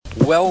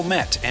Well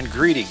met and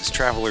greetings,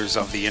 travelers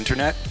of the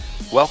internet.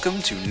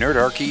 Welcome to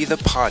Nerdarchy, the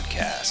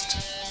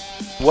podcast.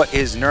 What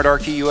is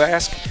Nerdarchy, you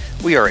ask?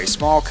 We are a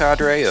small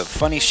cadre of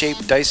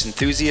funny-shaped dice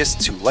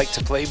enthusiasts who like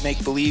to play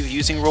make-believe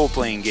using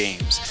role-playing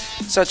games,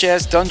 such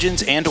as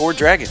Dungeons and or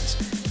Dragons.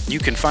 You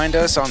can find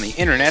us on the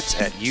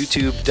internet at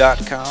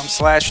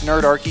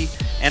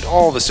youtube.com/nerdarchy and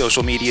all the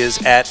social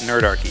medias at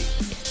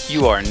Nerdarchy.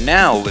 You are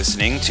now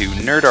listening to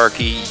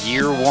Nerdarchy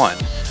Year 1,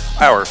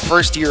 our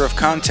first year of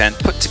content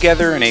put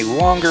together in a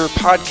longer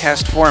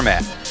podcast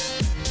format.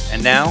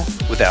 And now,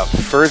 without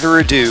further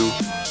ado,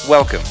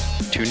 welcome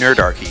to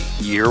Nerdarchy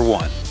Year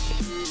 1.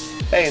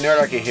 Hey,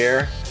 Nerdarchy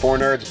here, for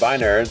nerds by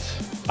nerds.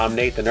 I'm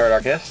Nate the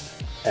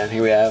Nerdarchist, and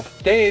here we have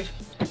Dave,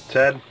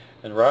 Ted,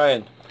 and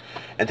Ryan.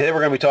 And today we're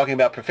going to be talking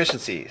about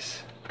proficiencies.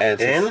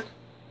 And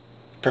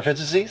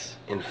proficiencies?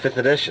 In 5th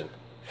edition.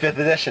 5th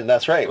edition,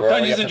 that's right.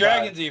 Dungeons and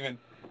Dragons even.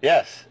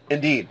 Yes,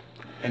 indeed.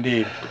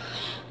 Indeed.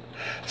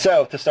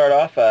 So, to start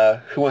off,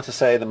 who wants to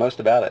say the most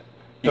about it?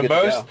 The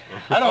most?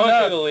 I don't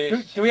know. The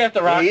least. Do we have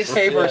to rock,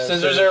 paper,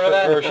 scissors over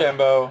that?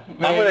 Rochambeau.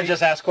 I'm going to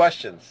just ask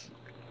questions.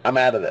 I'm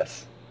out of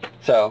this.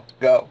 So,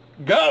 go.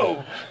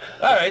 Go!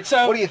 All right,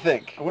 so... What do you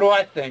think? What do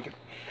I think?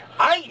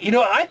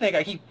 I think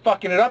I keep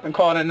fucking it up and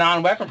calling it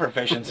non-weapon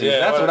proficiency. Yeah,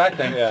 that's what I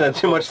think. Yeah. Spend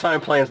too much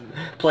time playing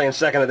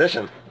 2nd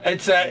edition.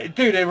 It's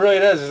dude, it really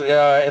does.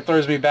 It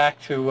throws me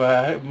back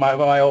to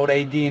my old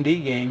AD&D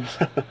games.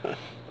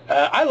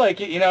 I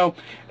like it.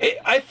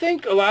 I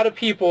think a lot of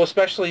people,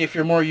 especially if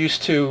you're more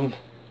used to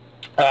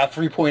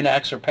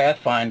 3.x or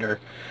Pathfinder,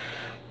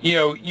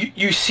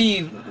 you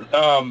see.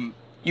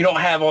 You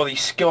don't have all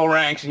these skill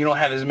ranks and you don't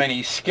have as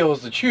many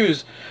skills to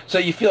choose, so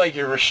you feel like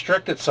you're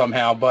restricted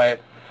somehow. But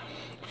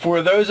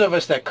for those of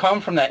us that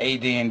come from that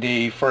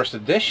AD&D first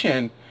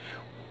edition,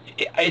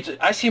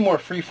 I see more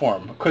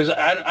freeform because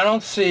I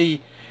don't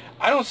see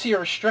a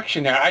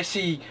restriction there. I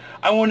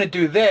want to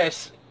do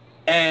this,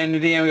 and the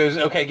DM goes,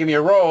 okay, give me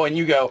a roll, and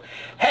you go,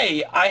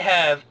 hey, I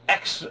have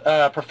X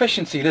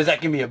proficiency. Does that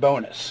give me a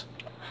bonus?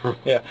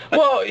 Yeah.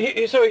 Well,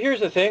 so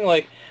here's the thing,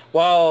 like,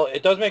 while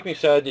it does make me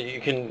sad that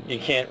you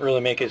can't really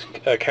make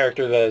a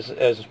character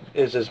that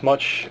is as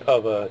much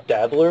of a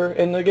dabbler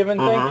in the given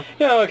thing.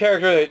 A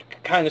character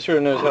that kind of sort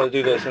of knows how to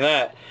do this and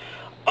that.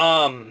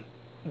 All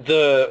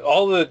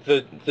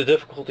the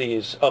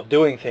difficulties of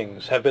doing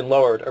things have been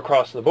lowered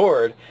across the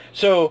board.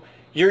 So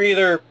you're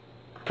either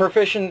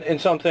proficient in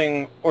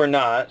something or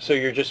not, so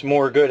you're just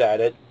more good at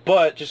it.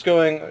 But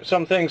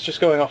some things just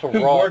going off of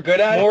raw. More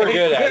good at it? More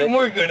good at it.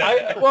 More good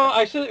at it. Well,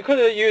 I could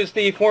have used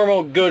the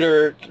formal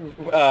gooder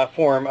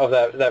form of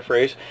that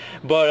phrase,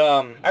 but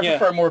I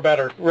prefer more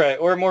better. Right,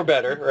 or more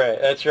better. Right,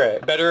 that's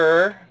right.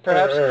 Betterer,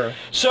 perhaps. Betterer.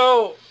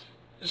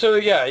 So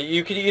yeah,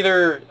 you could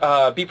either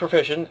be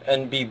proficient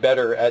and be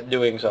better at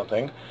doing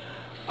something,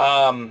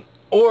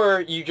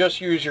 or you just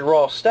use your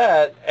raw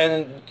stat,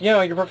 and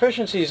your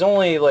proficiency is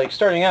only like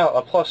starting out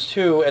a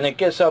 +2, and it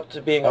gets up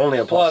to being only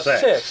a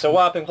 +6, a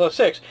whopping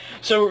 +6.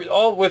 So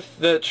all with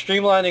the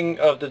streamlining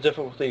of the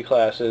difficulty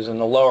classes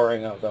and the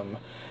lowering of them,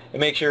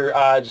 it makes your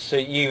odds, so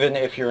even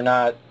if you're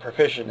not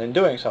proficient in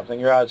doing something,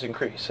 your odds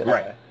increase.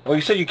 Right. Well,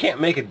 you said you can't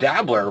make a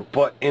dabbler,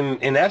 but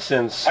in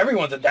essence,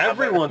 everyone's a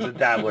dabbler. Everyone's a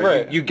dabbler.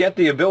 Right. You get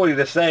the ability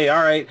to say,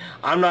 all right,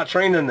 I'm not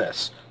trained in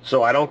this,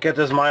 so I don't get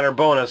this minor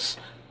bonus.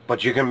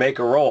 But you can make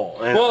a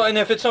roll. And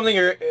if it's something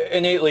you're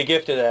innately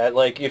gifted at,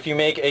 like if you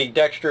make a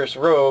dexterous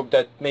rogue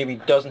that maybe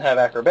doesn't have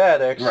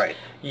acrobatics, right,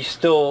 you're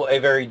still a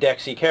very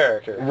dexy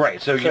character.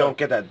 Right. So you don't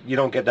get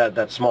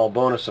that small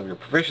bonus of your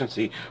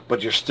proficiency,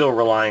 but you're still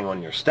relying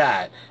on your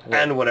stat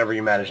and whatever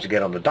you manage to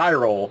get on the die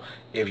roll.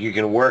 If you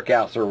can work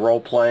out through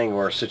role playing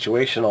or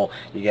situational,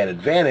 you get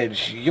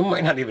advantage. You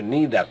might not even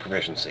need that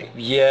proficiency.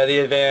 Yeah, the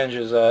advantage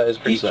is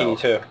pretty key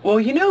too. Well,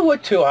 you know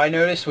what too I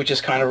noticed, which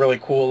is kind of really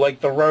cool,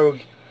 like the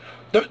rogue.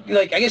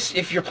 I guess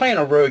if you're playing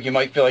a rogue, you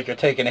might feel like you're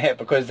taking a hit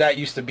because that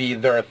used to be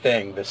their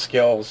thing, the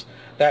skills,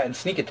 that and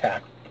sneak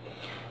attack.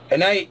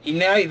 And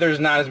now there's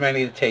not as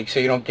many to take, so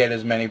you don't get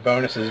as many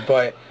bonuses.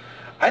 But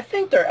I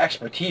think their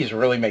expertise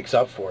really makes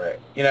up for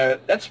it.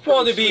 That's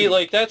pretty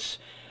sweet. That's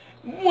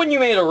when you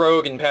made a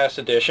rogue in past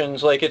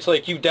editions. Like it's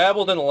like you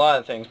dabbled in a lot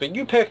of things, but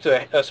you picked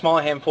a small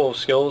handful of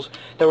skills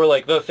that were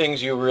like the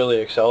things you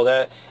really excelled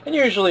at. And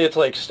usually it's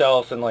like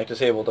stealth and like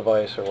disable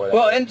device or whatever.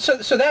 Well, and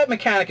so that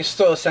mechanic is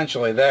still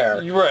essentially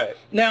there. You're right.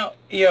 Now,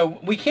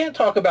 we can't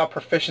talk about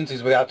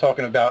proficiencies without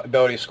talking about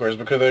ability scores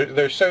because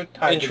they're so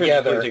tied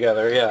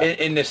together yeah.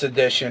 in this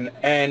edition.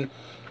 And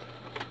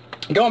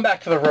going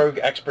back to the rogue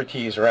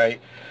expertise, right?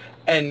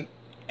 And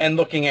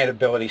looking at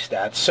ability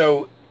stats.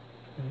 So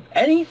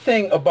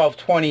anything above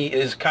 20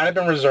 is kind of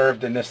been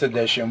reserved in this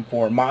edition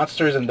for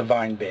monsters and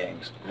divine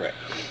beings. Right.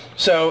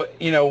 So,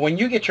 when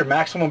you get your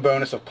maximum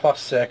bonus of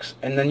 +6,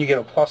 and then you get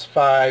a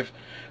 +5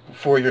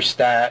 for your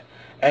stat,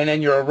 and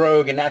then you're a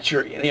rogue, and that's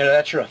your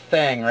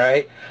thing,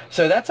 right?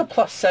 So that's a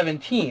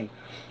 +17.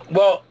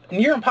 Well,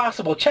 near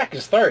impossible check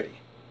is 30.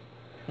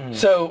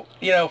 So,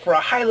 for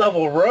a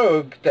high-level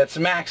rogue that's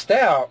maxed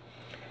out,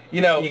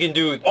 you can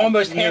do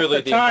almost half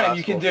nearly the time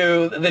you can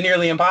do the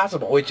nearly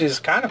impossible, which is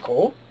kind of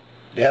cool.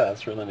 Yeah,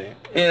 that's really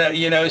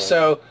neat.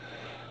 So,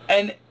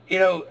 and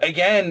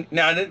again,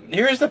 now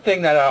here's the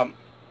thing that I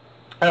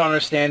don't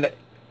understand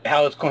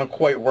how it's going to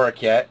quite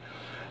work yet,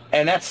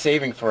 and that's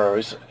saving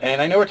throws.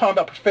 And I know we're talking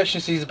about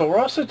proficiencies, but we're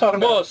also talking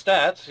about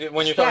stats.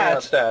 When you're talking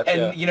about stats,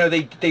 and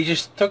they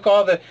just took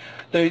all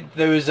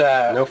those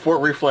no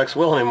fort reflex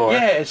will anymore.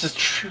 Yeah, it's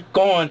just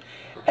gone,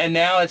 and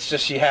now it's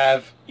just you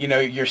have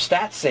your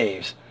stat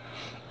saves,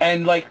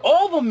 and like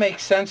all of them make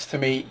sense to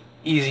me,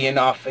 easy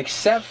enough,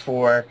 except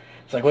for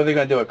it's like what are they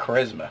going to do with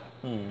charisma?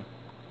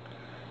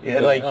 Yeah,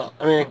 like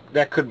I mean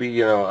that could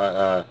be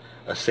a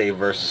save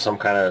versus some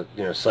kind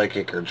of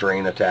psychic or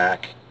drain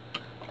attack.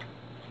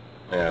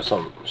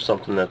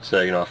 Something that's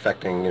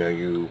affecting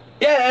you.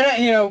 Yeah,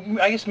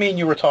 and I guess me and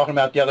you were talking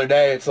about the other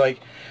day. It's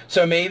like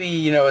so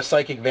maybe a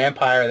psychic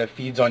vampire that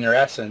feeds on your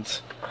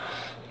essence.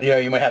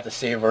 You might have to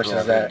save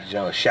versus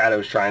that.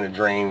 Shadow's trying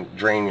to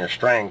drain your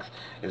strength.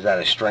 Is that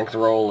a strength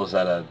roll? Is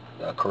that a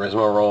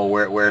charisma roll?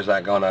 Where's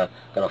that gonna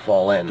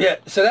fall in? Yeah,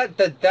 so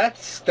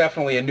that's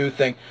definitely a new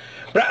thing.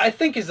 But I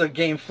think as the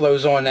game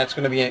flows on, that's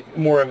going to be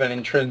more of an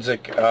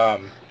intrinsic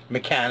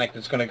mechanic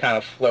that's going to kind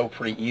of flow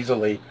pretty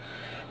easily.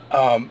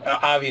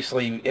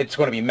 Obviously, it's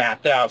going to be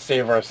mapped out,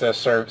 save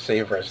versus this,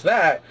 save versus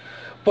that.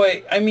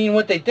 But, I mean,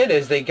 what they did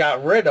is they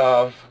got rid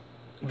of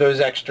those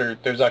extra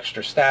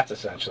stats,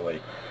 essentially.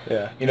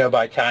 Yeah.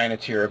 By tying it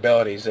to your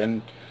abilities.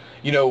 And,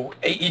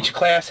 each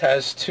class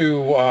has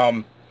two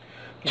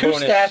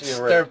Bonus,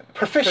 stats they're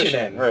proficient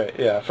in. Right,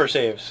 yeah, for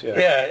saves. Yeah,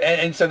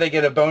 and so they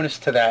get a bonus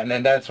to that, and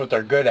then that's what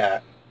they're good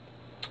at.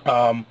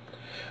 So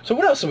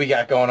what else have we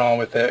got going on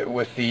with the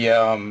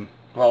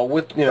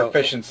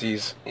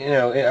proficiencies?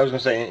 I was going to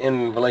say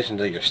in relation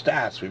to your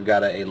stats, we've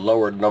got a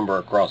lowered number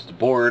across the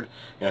board.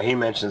 He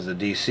mentions the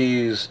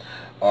DCs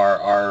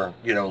are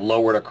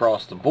lowered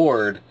across the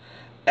board,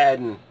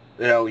 and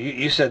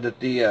you said that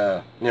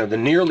the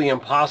nearly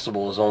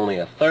impossible is only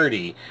a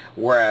 30,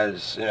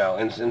 whereas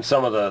in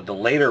some of the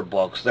later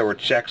books there were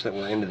checks that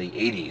were into the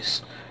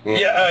 80s.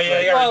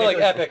 Yeah. Well, like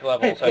epic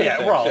level type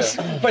yeah, things,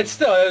 but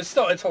still,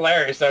 it's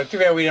hilarious. Though. Too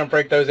bad we didn't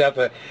break those out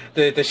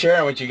to share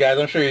them with you guys.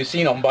 I'm sure you've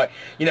seen them, but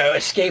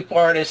escape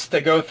artists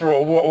to go through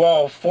a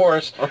wall of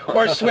force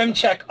or swim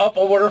check up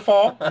a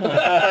waterfall.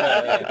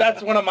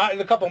 That's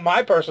a couple of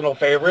my personal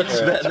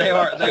favorites. They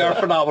are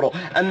phenomenal,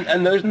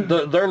 and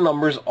their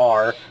numbers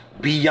are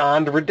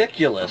beyond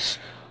ridiculous.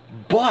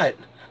 But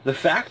the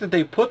fact that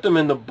they put them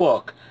in the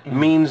book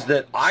means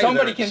that either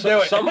somebody can do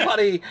it.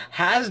 Somebody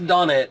has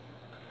done it,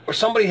 or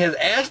somebody has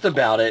asked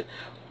about it,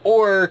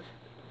 or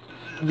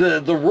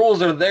the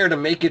rules are there to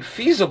make it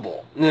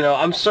feasible.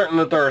 I'm certain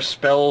that there are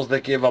spells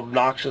that give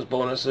obnoxious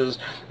bonuses,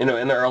 in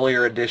the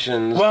earlier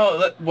editions.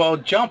 Well,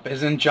 jump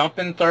isn't jump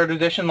in 3rd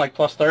edition like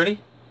plus 30?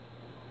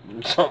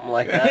 Something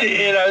like that.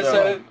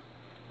 So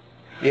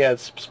yeah,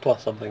 it's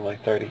plus something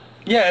like 30.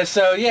 Yeah,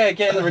 so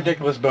getting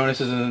ridiculous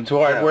bonuses into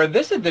art. Where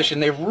this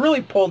edition they've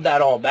really pulled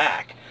that all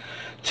back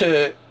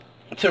to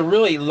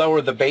really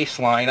lower the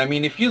baseline. I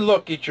mean, if you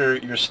look at your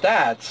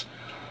stats,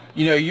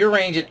 you're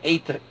ranging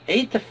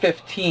 8 to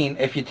 15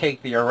 if you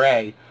take the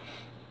array.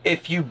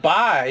 If you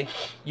buy,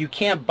 you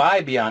can't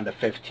buy beyond a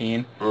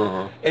 15.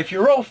 Mm-hmm. If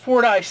you roll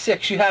 4 die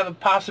 6, you have a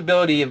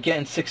possibility of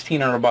getting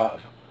 16 or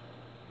above.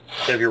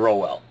 If you roll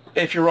well.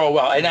 If you roll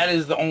well, and that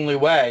is the only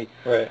way.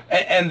 Right.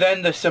 And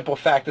then the simple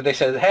fact that they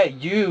said, hey,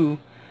 you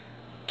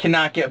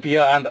cannot get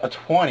beyond a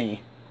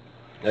 20.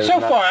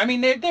 Far, I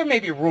mean, there may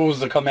be rules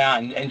that come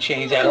out and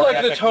change that.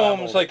 Like the tomes,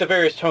 level. Like the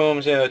various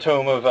tomes, the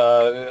tome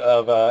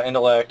of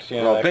intellect.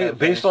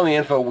 Based on the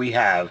info we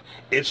have,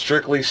 it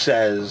strictly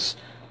says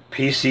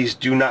PCs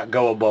do not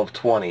go above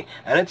 20,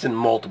 and it's in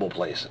multiple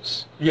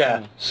places.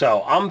 Yeah.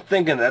 So I'm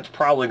thinking that's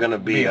probably going to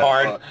be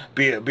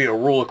a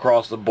rule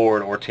across the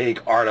board, or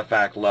take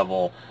artifact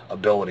level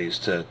abilities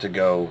to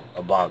go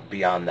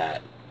beyond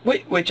that.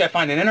 Which I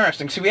find it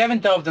interesting. See, we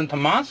haven't delved into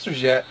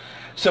monsters yet,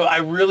 so I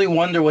really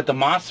wonder what the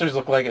monsters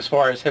look like as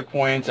far as hit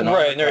points and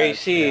and their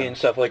AC and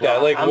stuff like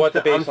that. Like what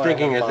the baseline. I'm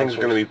thinking things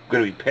are going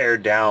to be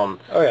pared down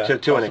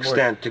to an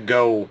extent to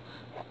go.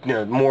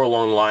 More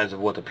along the lines of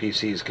what the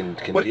PCs can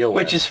deal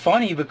with. Which is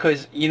funny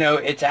because,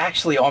 it's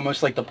actually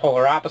almost like the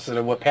polar opposite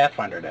of what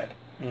Pathfinder did.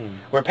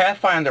 Where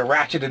Pathfinder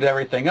ratcheted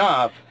everything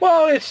up.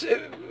 Well,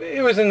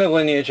 it was in the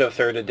lineage of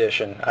 3rd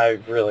edition, I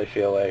really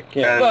feel like.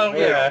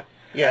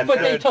 Yeah, but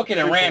they took it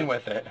and ran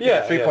with it.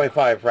 Yeah,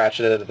 3.5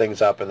 ratcheted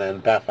things up, and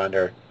then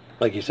Pathfinder,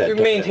 like you said,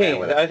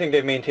 I think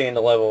they've maintained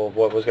the level of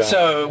what was going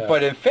on.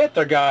 But in 5th,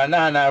 they're going,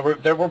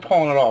 we're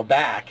pulling it all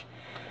back.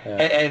 Yeah.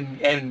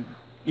 And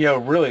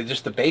really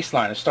just the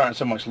baseline is starting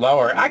so much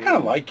lower. I kind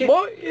of like it.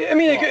 Well, I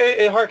mean,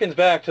 it harkens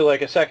back to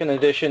like a 2nd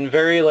edition,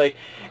 very like,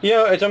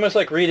 it's almost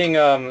like reading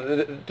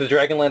the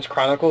Dragonlance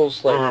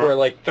Chronicles, like where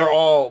like they're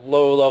all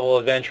low-level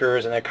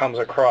adventurers, and it comes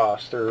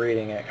across through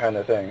reading it, kind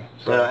of thing.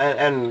 So.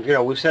 And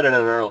we've said it in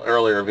an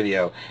earlier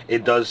video.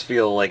 It does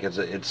feel like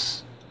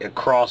it's a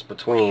cross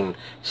between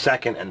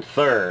 2nd and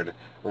 3rd,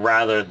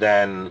 rather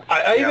than.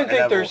 I even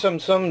think there's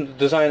some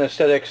design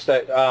aesthetics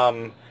that.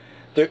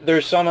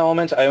 there's some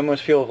elements I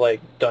almost feel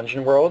like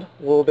Dungeon World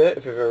a little bit,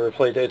 if you've ever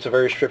played it. It's a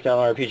very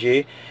stripped-down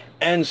RPG.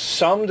 And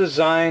some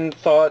design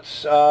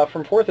thoughts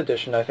from 4th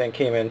edition, I think,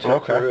 came into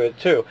through it,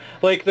 too.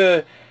 Like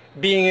the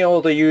being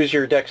able to use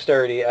your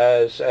dexterity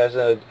as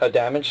a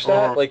damage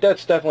stat, like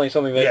that's definitely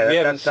something that we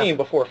haven't seen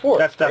before 4th.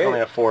 That's definitely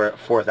a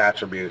 4th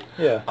attribute.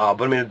 Yeah.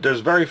 But I mean,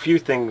 there's very few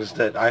things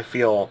that I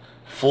feel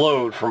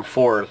flowed from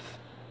 4th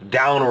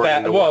downward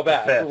into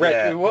back. 5th. Right.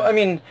 Yeah. Well, I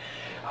mean,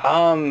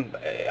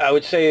 I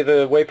would say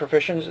the way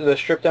the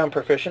stripped down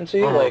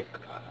proficiency, like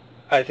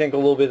I think a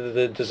little bit of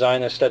the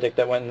design aesthetic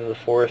that went into the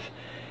 4th,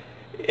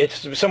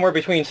 it's somewhere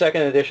between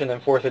 2nd edition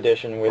and 4th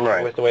edition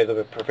with the way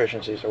the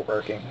proficiencies are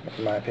working,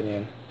 in my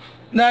opinion.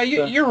 No,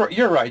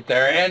 you're right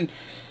there, and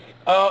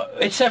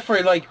except for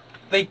like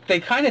they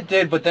kind of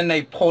did, but then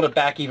they pulled it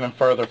back even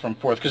further from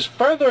 4th, because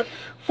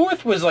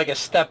 4th was like a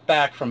step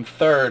back from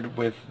 3rd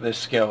with the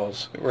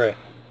skills, right?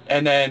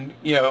 And then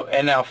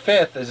and now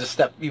 5th is a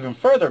step even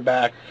further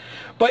back,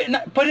 but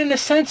in the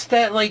sense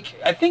that like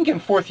I think in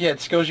 4th you had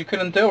skills you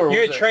couldn't do, or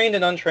you had trained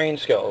and untrained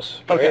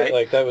skills. Right? Okay,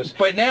 like that was.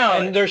 But now,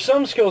 and there's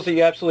some skills that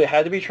you absolutely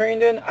had to be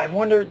trained in. I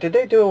wonder, did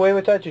they do away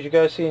with that? Did you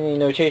guys see any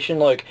notation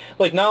like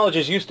knowledge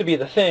used to be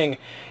the thing?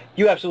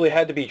 You absolutely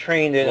had to be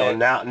trained in it.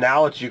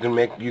 Now it's you can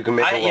make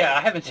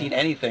I haven't seen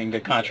anything to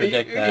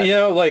contradict that.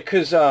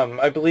 Because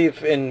I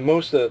believe in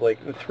most of the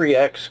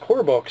 3X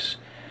core books,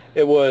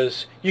 it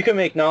was you can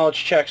make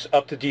knowledge checks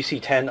up to DC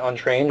 10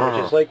 untrained,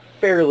 which is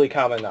fairly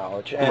common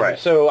knowledge. And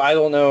so I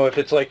don't know if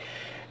it's like,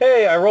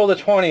 hey, I rolled a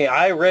 20.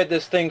 I read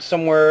this thing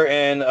somewhere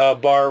in a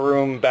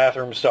barroom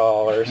bathroom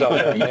stall or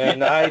something,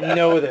 and I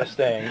know this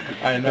thing.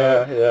 I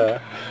know.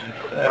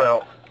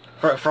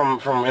 Well,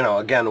 from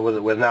again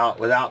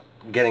without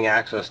getting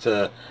access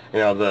to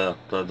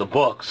the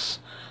books.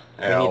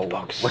 We need the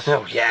books.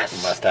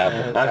 Yes, Must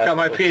have. I've got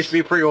my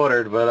PHP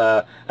pre-ordered,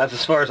 but that's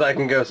as far as I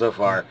can go so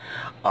far.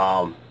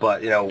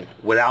 But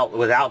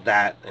without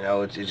that,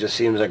 it just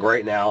seems like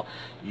right now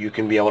you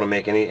can be able to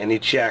make any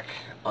check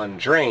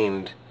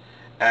untrained,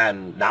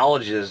 and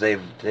knowledge is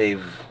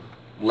they've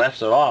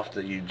left it off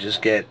that you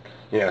just get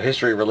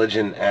history,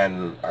 religion,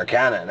 and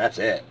arcana, and that's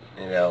it.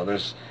 And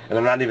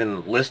they're not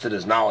even listed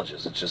as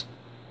knowledges. It's just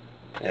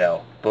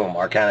boom,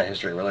 arcana,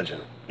 history,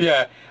 religion.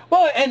 Yeah.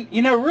 Well, and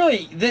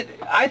really,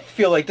 I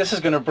feel like this is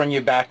going to bring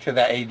you back to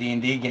that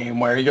AD&D game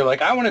where you're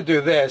like, I want to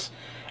do this,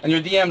 and your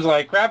DM's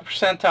like, grab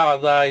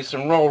percentile dice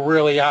and roll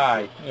really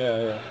high.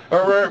 Yeah.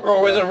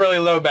 Or was it really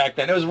low back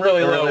then? It was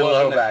really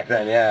low back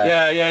then.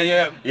 Yeah.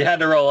 Yeah. You had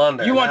to roll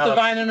under. You want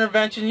divine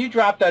intervention? You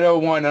drop that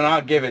 01 and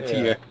I'll give it to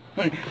you.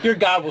 Your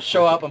god will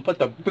show up and put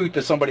the boot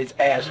to somebody's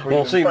ass.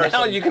 Well, see,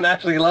 now you can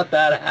actually let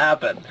that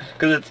happen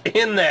because it's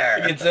in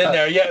there. It's in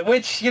there, yeah.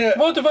 Which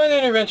well, divine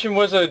intervention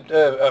was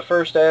a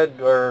first ed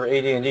or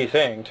AD&D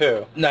thing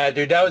too. Nah,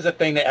 dude, that was a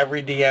thing that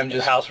every DM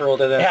just house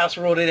ruled it in. House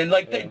ruled it in.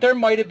 Like there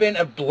might have been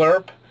a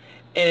blurb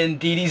in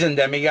Deities and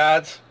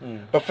Demigods,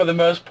 but for the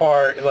most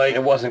part,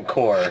 it wasn't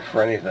core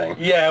for anything.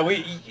 Yeah,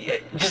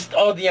 just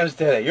all DMs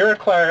did it. You're a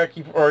cleric,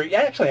 or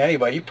actually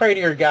anybody. You pray to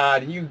your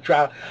god, and you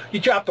drop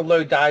the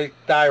low die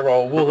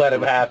roll. We'll let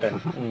it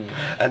happen.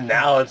 And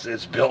now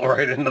it's built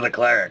right into the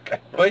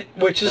cleric.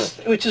 Which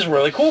is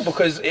really cool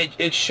because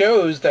it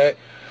shows that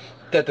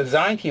the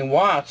design team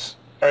Watts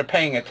are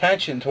paying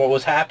attention to what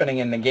was happening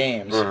in the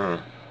games.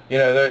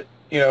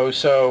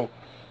 So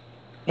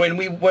when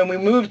we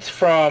moved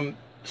from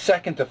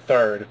 2nd to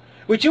 3rd,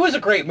 which it was a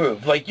great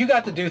move. Like, you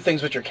got to do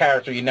things with your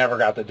character you never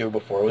got to do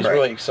before. It was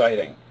really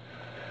exciting.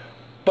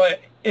 But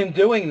in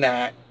doing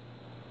that,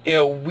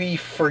 we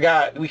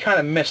kind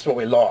of missed what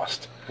we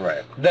lost.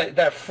 Right.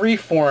 That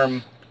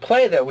free-form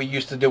play that we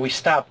used to do, we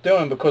stopped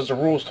doing because the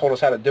rules told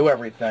us how to do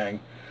everything.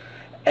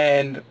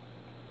 And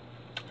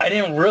I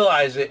didn't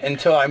realize it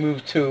until I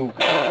moved to,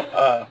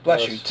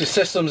 to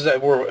systems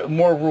that were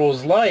more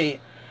rules light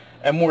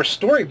and more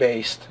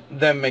story-based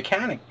than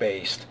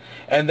mechanic-based.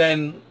 And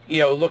then,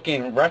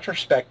 looking in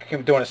retrospect,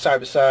 doing a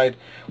side-by-side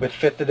with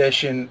 5th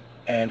edition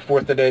and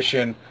 4th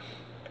edition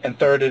and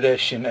 3rd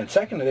edition and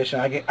 2nd edition,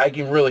 I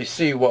can really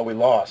see what we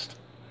lost.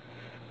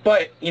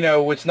 But,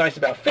 what's nice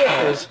about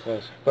 5th is,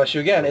 bless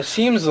you again, it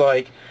seems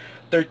like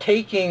they're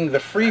taking the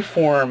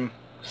free-form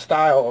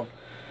style of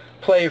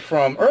play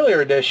from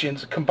earlier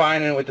editions,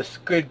 combining it with the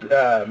good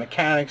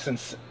mechanics and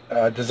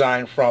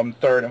design from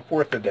 3rd and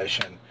 4th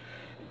edition.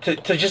 To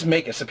just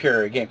make a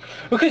superior game.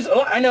 Because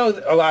I know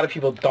a lot of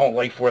people don't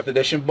like 4th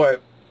edition,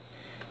 but,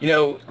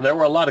 there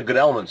were a lot of good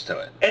elements to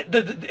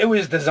it. It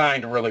was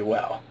designed really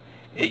well.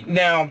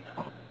 Now,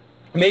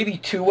 maybe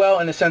too well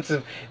in the sense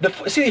of...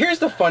 See, here's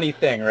the funny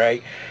thing,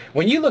 right?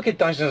 When you look at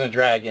Dungeons &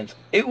 Dragons,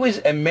 it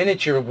was a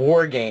miniature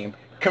war game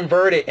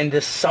converted into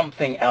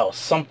something else,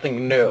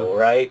 something new,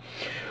 right?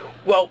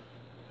 Well,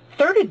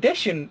 3rd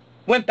edition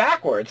went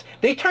backwards.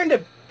 They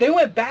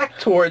went back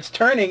towards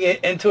turning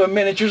it into a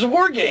miniatures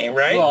war game,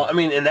 right? Well, I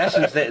mean, in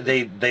essence,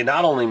 they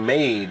not only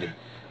made,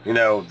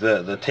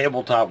 the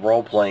tabletop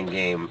role-playing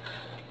game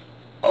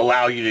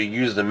allow you to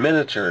use the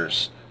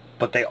miniatures,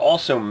 but they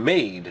also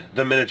made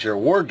the miniature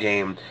war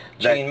game.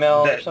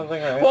 Chainmail or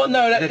something, right? Well,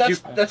 no,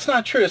 that's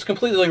not true. It's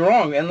completely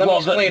wrong, and let me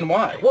explain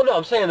why. Well, no,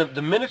 I'm saying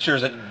the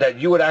miniatures that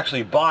you would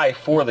actually buy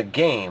for the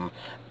game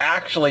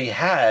actually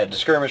had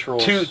skirmish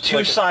rules.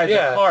 Two sides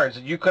of cards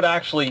that you could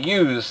actually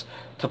use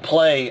to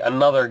play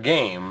another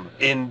game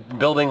in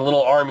building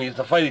little armies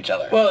to fight each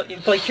other. Well,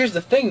 like, here's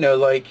the thing, though.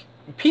 Like,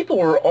 people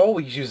were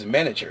always using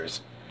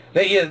miniatures.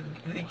 They,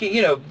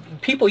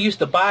 people used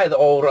to buy the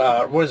old,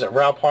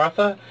 Ralph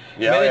Partha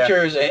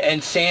miniatures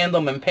and sand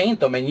them and paint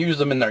them and use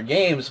them in their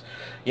games.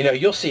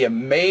 You'll see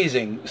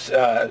amazing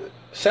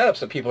setups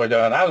that people are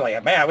doing. I was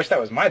like, man, I wish that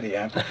was my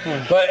DM.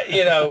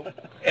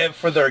 But,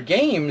 for their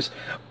games.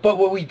 But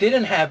what we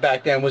didn't have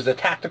back then was the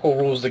tactical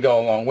rules to go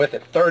along with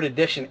it. 3rd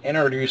edition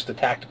introduced the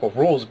tactical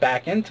rules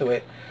back into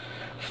it.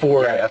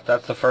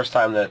 That's the first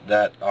time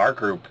that our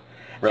group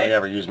really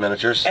ever used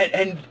miniatures.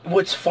 And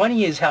what's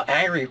funny is how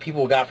angry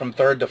people got from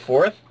 3rd to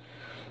 4th.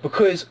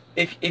 Because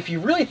if you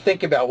really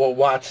think about what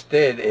Watts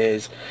did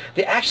is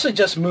they actually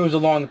just moved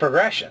along the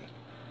progression.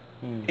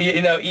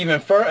 Even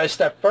a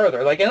step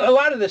further. Like, and a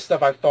lot of this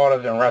stuff I've thought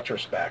of in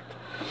retrospect.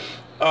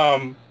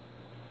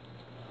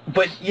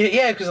 But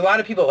yeah, because a lot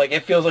of people, like,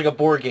 it feels like a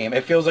board game.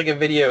 It feels like a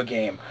video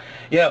game.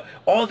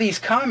 All these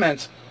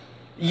comments,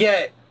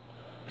 yet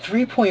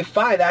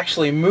 3.5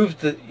 actually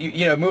moved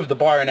the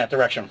bar in that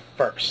direction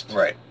first.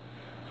 Right.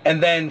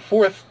 And then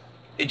 4th,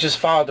 it just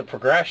followed the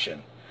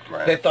progression.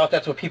 Right. They thought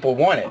that's what people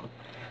wanted.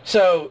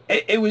 So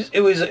it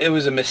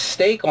was a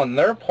mistake on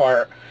their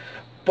part.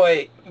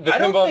 But the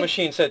pinball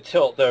machine said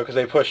tilt, though, because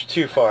they pushed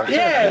too far.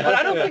 Yeah, but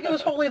I don't think it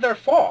was wholly their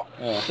fault.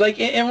 Yeah. Like,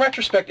 in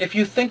retrospect, if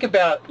you think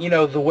about,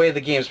 the way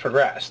the game's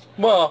progressed.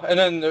 Well, and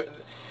then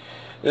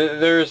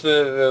there's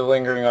the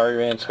lingering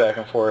arguments back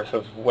and forth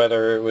of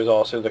whether it was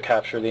also to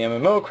capture the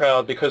MMO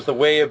crowd, because the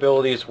way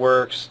abilities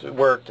worked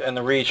and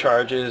the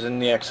recharges and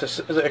the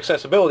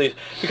accessibilities.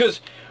 Because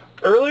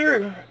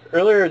earlier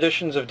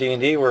editions of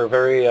D&D were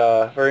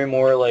very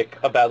more like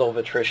a battle of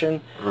attrition.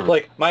 Mm.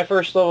 Like, my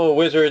first level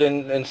wizard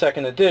in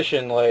 2nd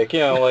edition,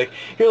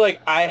 you're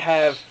like, I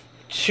have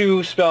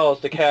 2 spells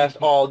to cast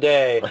all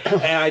day,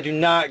 and I do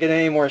not get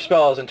any more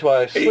spells until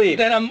I sleep.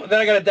 Then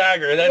I got a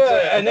dagger. That's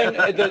it. And then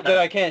that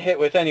I can't hit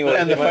with anyway.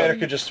 And the fighter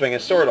could just swing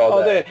his sword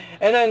all day.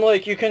 And then,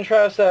 you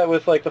contrast that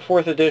with, the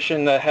 4th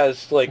edition that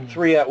has,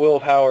 3 at-will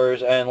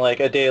powers and,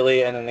 a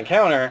daily and an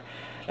encounter.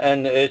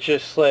 And it's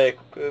just,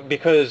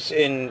 because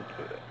in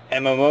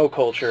MMO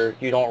culture,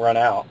 you don't run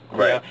out.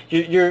 Right.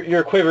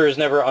 Your quiver is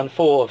never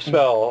unfull of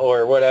spell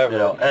or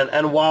whatever.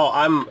 And while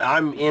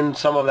I'm in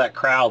some of that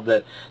crowd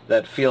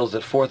that feels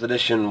that 4th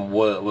edition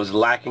was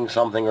lacking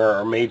something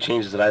or made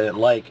changes that I didn't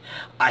like,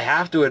 I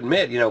have to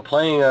admit,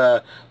 playing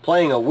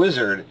a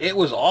wizard, it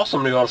was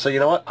awesome to go and say, you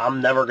know what, I'm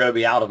never going to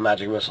be out of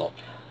Magic Missile.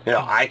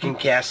 I can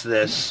cast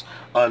this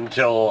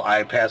until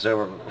I pass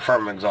over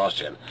from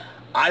exhaustion.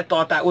 I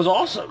thought that was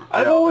awesome.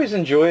 I've always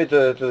enjoyed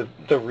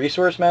the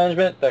resource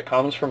management that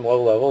comes from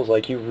low levels.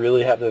 Like, you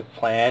really have to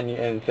plan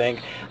and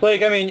think.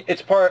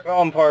 It's part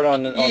on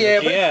the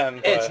GM.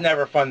 But it's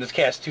never fun to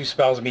cast 2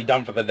 spells and be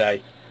done for the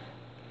day.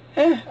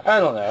 I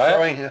don't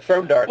know.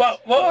 Throw darts. Well,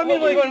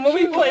 when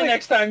we play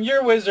next time,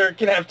 your wizard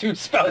can have 2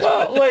 spells.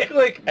 Well,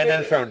 and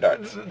then throw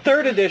darts.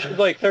 3rd edition,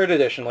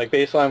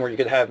 baseline, where you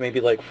could have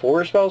maybe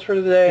 4 spells for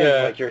the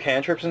day, and, your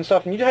cantrips and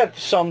stuff, and you'd have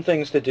some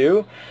things to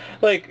do.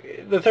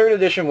 The 3rd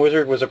edition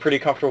wizard was a pretty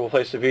comfortable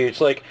place to be. It's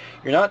you're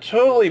not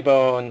totally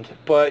boned,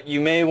 but you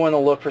may want to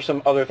look for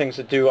some other things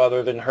to do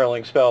other than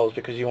hurling spells,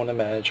 because you want to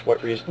manage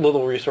what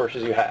little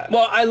resources you have.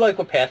 Well, I like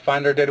what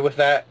Pathfinder did with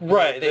that.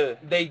 Right.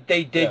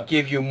 They did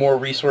give you more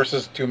resources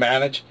to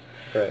manage.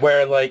 Right.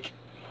 Where,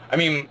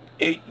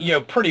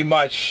 pretty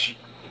much,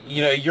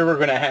 you were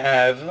going to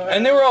have...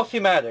 And they were all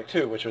thematic,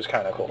 too, which was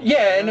kind of cool.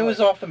 Yeah, and it was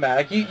all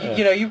thematic.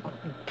 You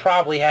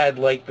probably had,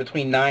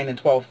 between 9 and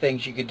 12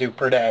 things you could do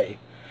per day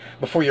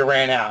before you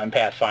ran out in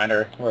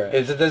Pathfinder. Right.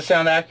 Does that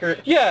sound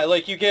accurate? Yeah,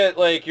 you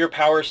get, your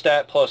power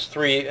stat plus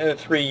three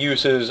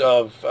uses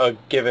of a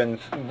given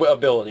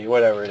ability,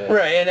 whatever it is.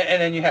 Right,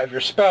 and then you have your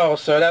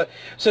spells, so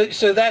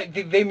that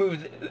they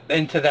moved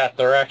into that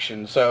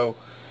direction, so...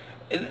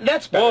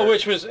 That's better. Well,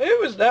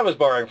 that was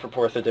borrowing from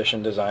 4th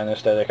edition design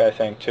aesthetic, I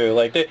think, too.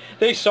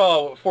 They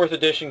saw 4th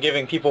edition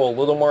giving people a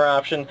little more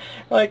option.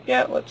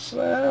 Let's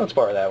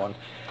borrow that one.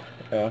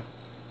 Yeah.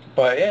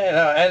 But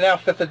and now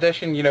 5th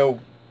edition,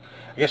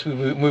 I guess we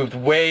moved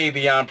way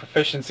beyond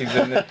proficiencies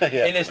in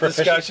this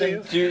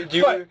discussion.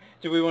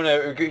 Do we want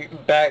to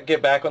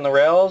get back on the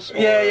rails? Or?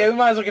 Yeah, we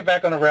might as well get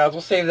back on the rails.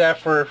 We'll save that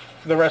for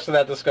the rest of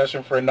that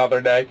discussion for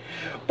another day.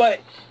 But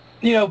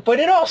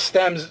it all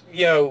stems,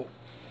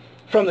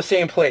 from the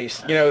same place.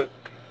 The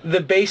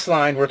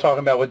baseline we're talking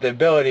about with the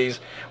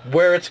abilities,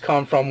 where it's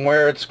come from,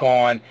 where it's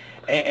gone,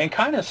 and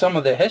kind of some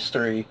of the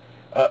history,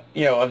 of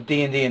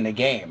D&D in the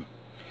game.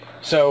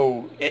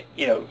 So,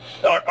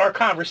 our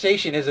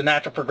conversation is a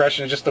natural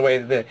progression, just the way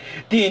that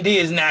D&D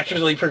has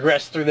naturally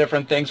progressed through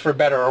different things, for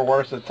better or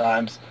worse at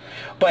times.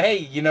 But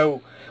hey,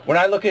 when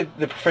I look at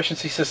the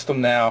proficiency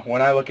system now,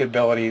 when I look at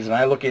abilities, and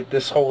I look at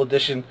this whole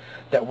edition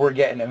that we're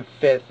getting in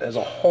 5th as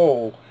a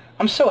whole,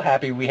 I'm so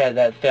happy we had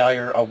that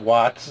failure of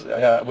Watts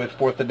with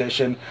 4th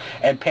edition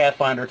and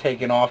Pathfinder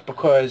taking off,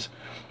 because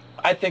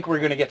I think we're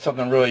going to get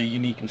something really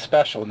unique and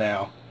special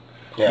now.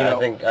 Yeah,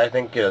 I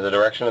think the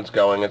direction it's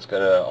going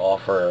to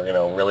offer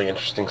really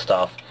interesting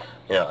stuff.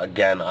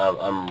 Again,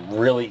 I'm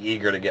really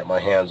eager to get my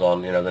hands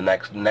on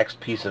the next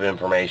piece of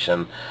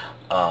information,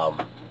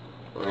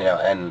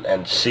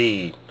 and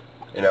see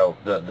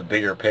the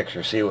bigger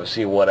picture,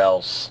 see what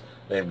else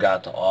they've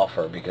got to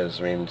offer,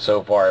 because I mean,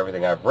 so far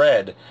everything I've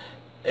read,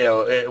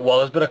 while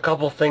there's been a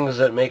couple things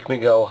that make me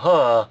go,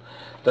 huh,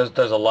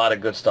 there's a lot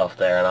of good stuff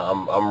there, and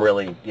I'm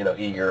really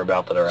eager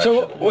about the direction.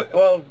 So,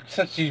 well,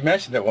 since you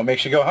mentioned it, what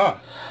makes you go, huh?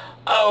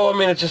 Oh, I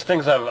mean, it's just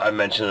things I've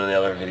mentioned in the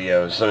other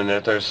videos. I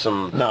mean, there's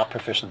some Not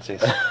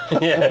proficiencies.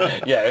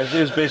 yeah.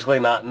 It's basically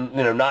not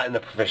not in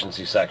the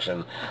proficiency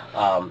section.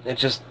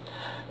 It's just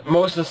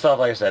most of the stuff,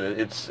 like I said,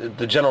 it's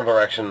the general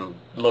direction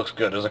looks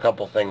good. There's a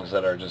couple things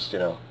that are just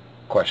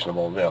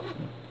questionable.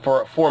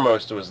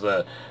 Foremost, it was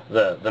the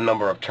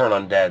number of turn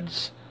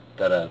undeads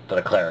that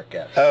a cleric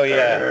gets. Oh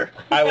yeah,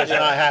 I was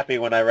not happy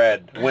when I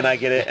read when I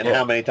get it and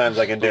how many times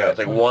I can do it. It's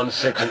like 1,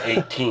 6, and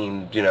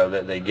 18.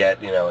 That they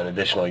get an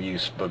additional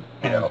use, but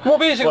Well,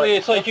 basically,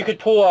 it's like you could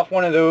pull off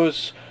one of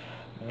those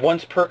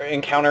once per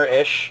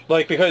encounter-ish.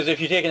 Like, because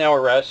if you take an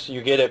hour rest,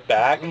 you get it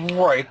back.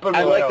 Right, but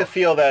I like to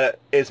feel that it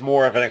is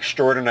more of an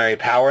extraordinary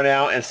power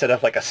now instead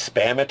of like a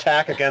spam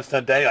attack against a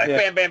day. Like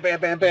bam, bam, bam,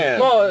 bam, bam.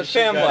 Well,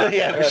 spam blast.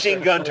 Yeah,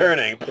 machine gun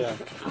turning. Yeah.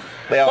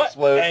 They all But,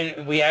 explode.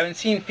 and we haven't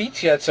seen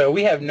feats yet, so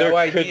we have no There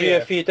idea. could be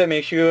a feat that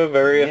makes you a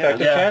very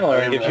effective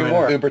channeler and gives you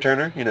more. Uber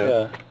Turner,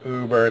 Yeah.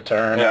 Uber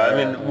turn. Yeah, I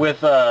mean,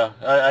 with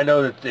I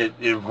know that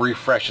it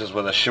refreshes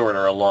with a short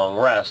or a long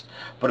rest,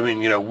 but I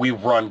mean, we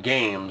run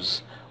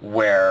games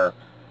where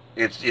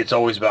it's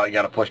always about you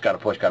got to push.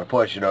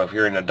 If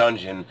you're in a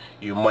dungeon,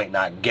 you might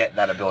not get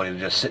that ability to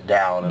just sit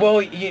down. Well,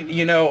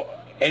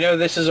 I know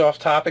this is off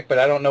topic, but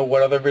I don't know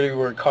what other video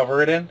we're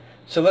cover it in.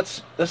 So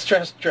let's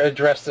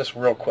address this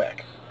real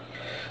quick.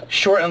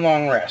 Short and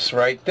long rests,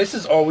 right? This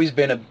has always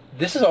been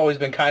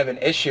kind of an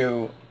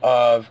issue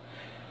of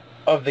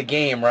the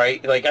game,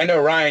 right? Like, I know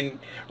Ryan,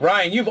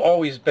 you've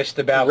always bitched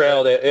about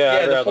Railed it,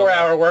 yeah, the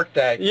 4-hour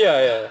workday.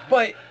 Yeah.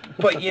 But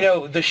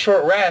the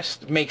short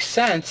rest makes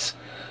sense,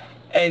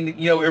 and it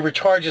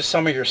recharges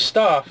some of your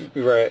stuff,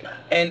 Right.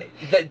 and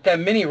that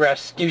mini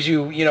rest gives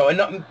you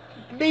enough,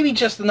 maybe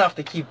just enough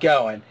to keep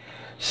going.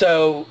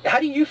 So how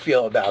do you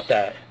feel about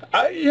that?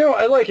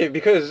 I like it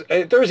because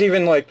there's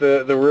even like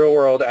the real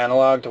world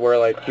analog to where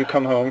like you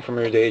come home from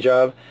your day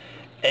job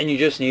and you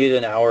just need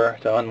an hour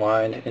to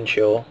unwind and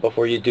chill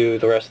before you do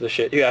the rest of the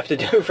shit you have to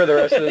do for the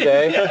rest of the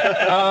day.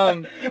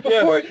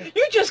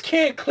 You just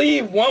can't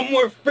cleave one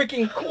more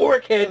freaking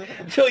cork head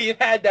until you've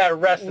had that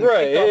rest. And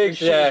Right, kick off your shoes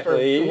for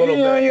exactly. a little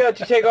bit. You got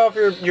to take off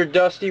your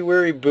dusty,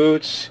 weary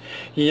boots.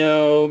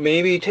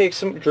 Maybe drink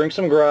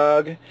some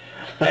grog,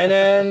 and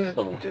then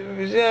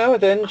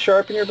then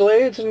sharpen your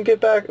blades and get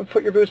back,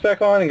 put your boots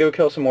back on, and go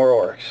kill some more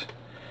orcs.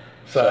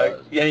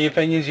 So, any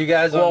opinions you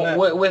guys on that?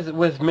 Well,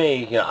 with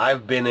me,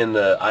 I've been in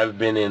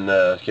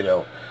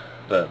the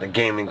the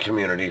gaming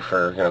community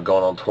for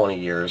going on 20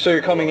 years. So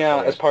you're coming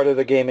out as part of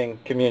the gaming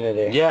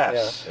community.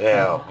 Yes.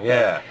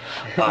 Yeah.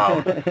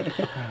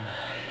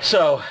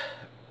 So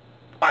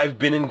I've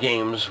been in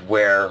games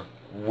where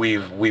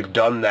we've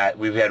done that.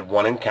 We've had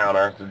one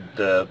encounter,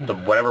 the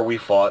whatever we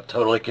fought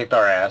totally kicked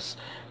our ass,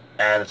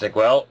 and it's like,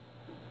 well,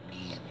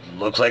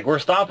 looks like we're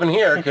stopping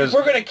here because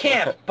we're gonna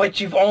camp, but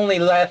you've only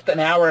left an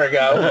hour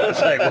ago. It's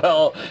like,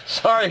 well,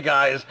 sorry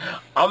guys,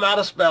 I'm out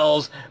of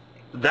spells.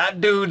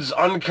 That dude's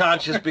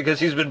unconscious because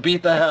he's been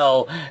beat to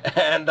hell,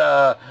 and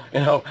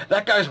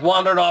that guy's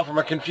wandered off from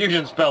a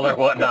confusion spell or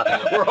whatnot.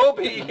 We're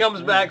hoping he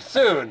comes back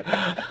soon.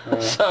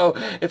 So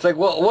it's like,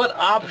 well, what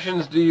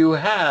options do you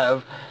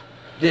have?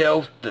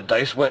 The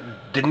dice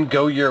didn't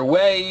go your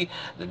way.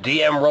 The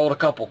DM rolled a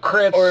couple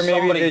crits. Or maybe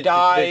somebody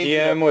died. The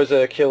DM was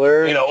a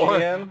killer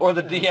GM. Or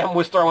the DM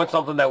was throwing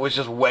something that was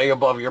just way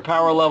above your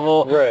power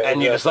level, right,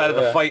 and you decided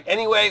to fight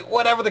anyway.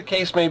 Whatever the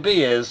case may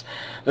be,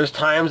 there's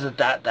times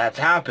that's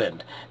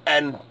happened.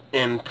 And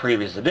in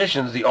previous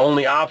editions, the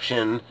only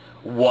option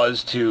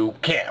was to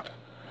camp.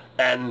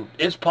 And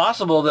it's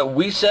possible that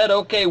we said,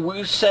 okay,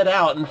 we set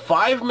out, and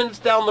 5 minutes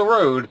down the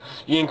road,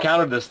 you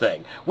encountered this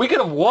thing. We could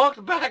have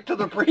walked back to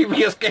the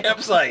previous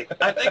campsite.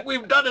 I think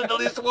we've done it at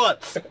least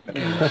once.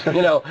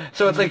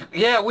 So it's like,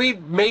 yeah, we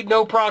made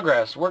no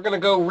progress. We're going to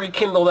go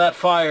rekindle that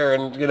fire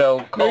and,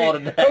 call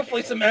it a day.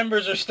 Hopefully some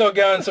embers are still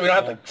going so we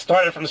don't have to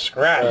start it from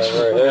scratch.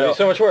 Right. It'd be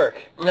so much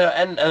work.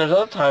 And there's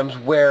other times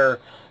where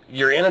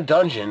you're in a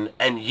dungeon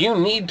and you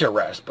need to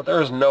rest, but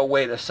there is no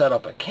way to set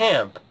up a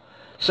camp.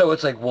 So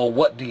it's like, well,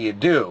 what do you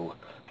do?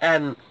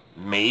 And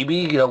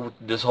maybe,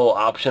 this whole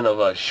option of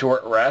a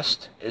short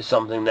rest is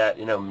something that,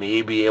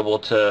 may be able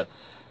to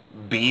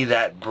be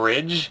that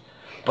bridge.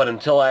 But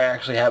until I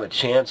actually have a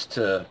chance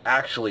to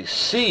actually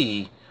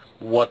see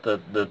what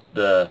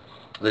the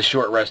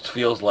short rest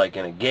feels like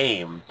in a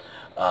game,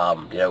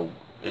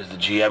 Is the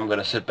GM going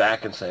to sit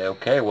back and say,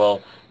 okay,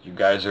 well, you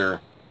guys are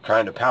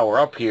trying to power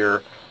up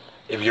here.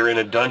 If you're in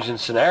a dungeon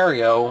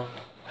scenario,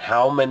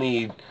 how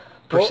many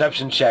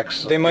perception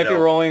checks? They might be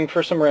rolling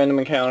for some random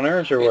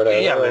encounters or whatever.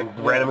 Yeah,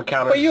 random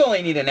encounters. But you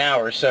only need an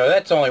hour, so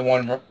that's only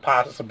one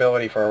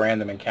possibility for a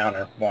random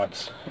encounter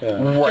once. Yeah.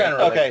 Right.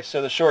 Generally. Okay,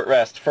 so the short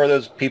rest, for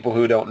those people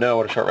who don't know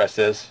what a short rest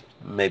is,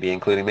 maybe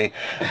including me,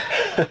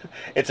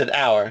 it's an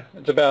hour.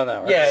 It's about an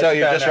hour. Yeah. So it's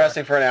you're about just an hour.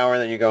 resting for an hour,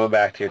 and then you're going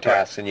back to your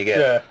tasks, and you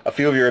get a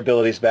few of your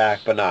abilities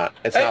back, but not.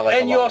 It's not like.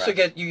 And a you long also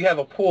rest. you have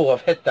a pool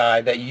of hit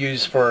die that you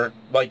use for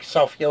like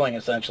self-healing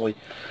essentially.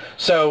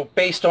 So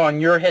based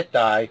on your hit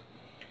die,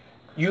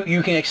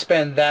 you can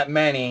expend that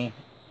many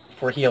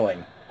for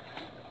healing,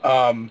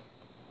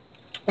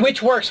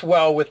 which works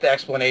well with the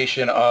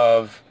explanation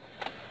of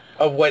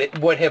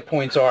what hit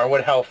points are,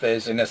 what health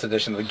is in this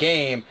edition of the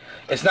game.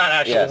 It's not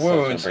actual Yes, I was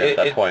gonna wounds. bring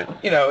up that point.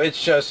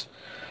 It's just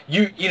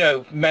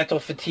mental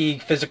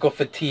fatigue, physical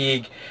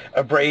fatigue,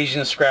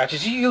 abrasions,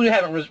 scratches. You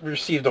haven't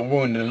received a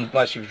wound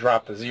unless you've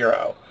dropped a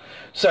 0.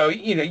 So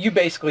you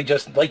basically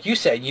just, like you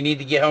said, you need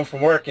to get home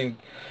from work and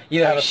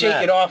Have a shake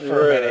snack. it off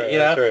for a minute.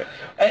 That's right.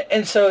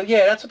 And so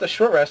that's what the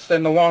short rest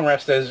and the long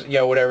rest is.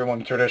 What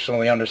everyone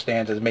traditionally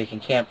understands as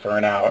making camp for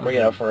an hour,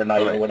 for a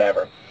night or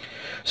whatever.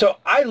 So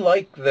I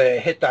like the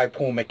hit die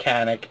pool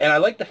mechanic, and I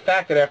like the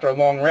fact that after a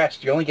long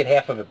rest, you only get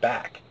half of it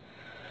back.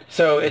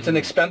 So it's an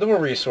expendable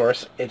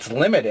resource. It's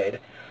limited.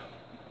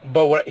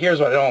 But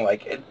here's what I don't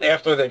like.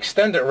 After the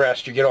extended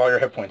rest, you get all your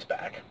hit points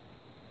back.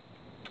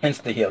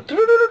 Insta heal.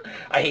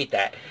 I hate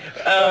that.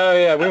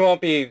 We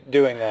won't be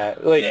doing that.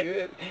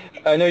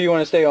 I know you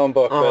want to stay on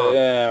book, but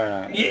we're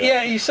not.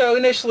 Yeah, so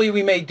initially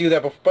we may do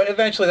that, but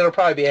eventually that'll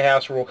probably be a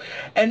house rule.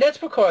 And that's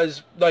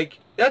because,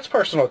 that's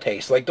personal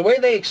taste. The way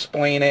they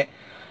explain it,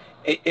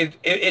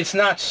 it's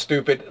not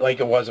stupid like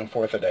it was in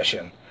 4th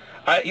edition.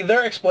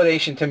 Their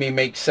explanation to me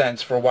makes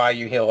sense for why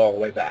you heal all the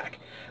way back.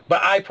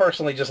 But I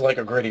personally just like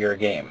a grittier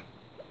game.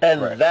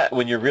 And that,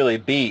 when you're really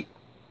beat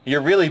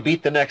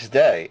the next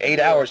day. 8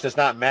 hours does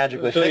not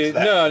magically fix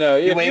that. No.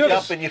 You wake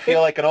up and you feel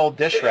like an old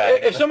dish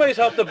rag. If somebody's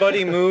helped a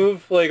buddy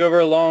move over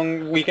a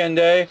long weekend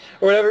day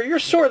or whatever, you're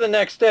sore the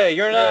next day.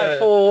 You're not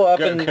full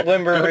up and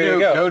limber and ready to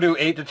go. Go do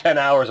 8 to 10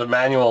 hours of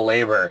manual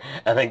labor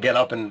and then get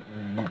up and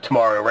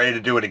tomorrow ready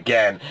to do it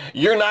again.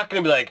 You're not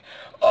going to be like,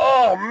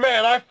 oh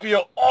man, I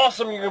feel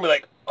awesome. You're going to be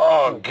like,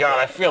 oh god,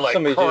 I feel like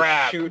Somebody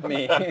crap. just shoot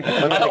me. I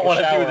don't want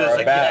to do this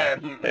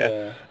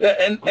again.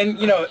 And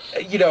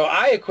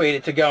I equate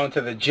it to going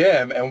to the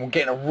gym and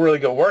getting a really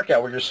good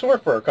workout where you're sore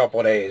for a couple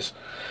of days.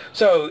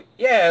 So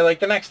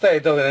the next day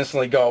it doesn't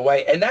instantly go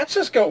away, and that's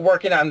just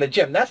working out in the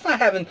gym. That's not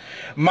having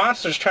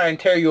monsters try and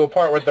tear you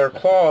apart with their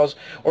claws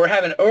or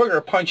having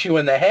ogre punch you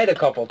in the head a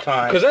couple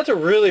times. Because that's a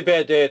really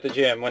bad day at the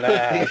gym when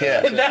that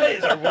happens. That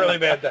is a really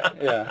bad day.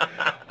 Yeah.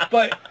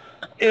 But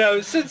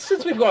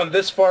since we've gone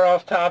this far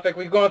off topic,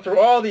 we've gone through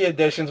all the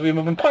additions. We've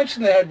been punched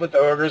in the head with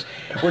ogres.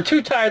 We're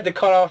too tired to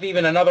cut off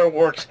even another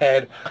orc's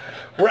head.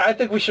 I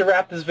think we should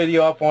wrap this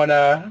video up on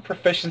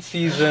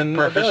proficiencies and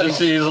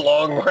Proficiencies,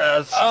 long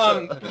rests.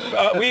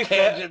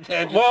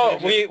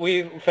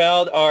 We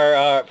failed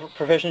our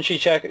proficiency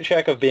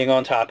check of being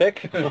on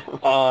topic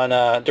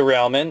on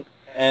derailment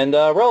and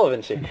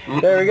relevancy.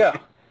 There we go.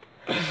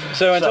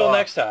 So until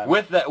next time.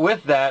 With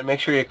that, make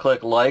sure you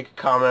click like,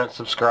 comment,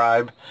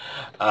 subscribe.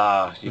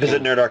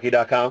 Visit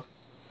nerdarchy.com.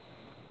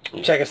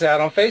 Check us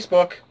out on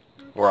Facebook.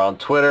 We're on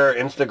Twitter,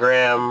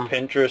 Instagram,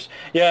 Pinterest.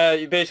 Yeah,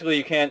 you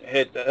can't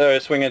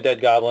swing a dead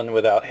goblin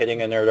without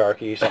hitting a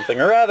Nerdarchy something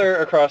or other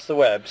across the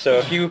web. So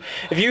if you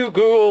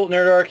Google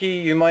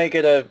Nerdarchy, you might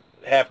get a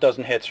half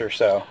dozen hits or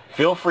so.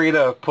 Feel free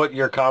to put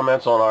your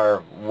comments on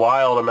our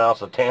wild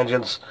amounts of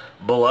tangents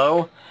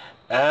below.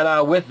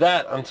 And with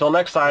that, until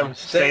next time,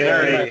 stay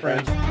nerdy. My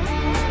friends.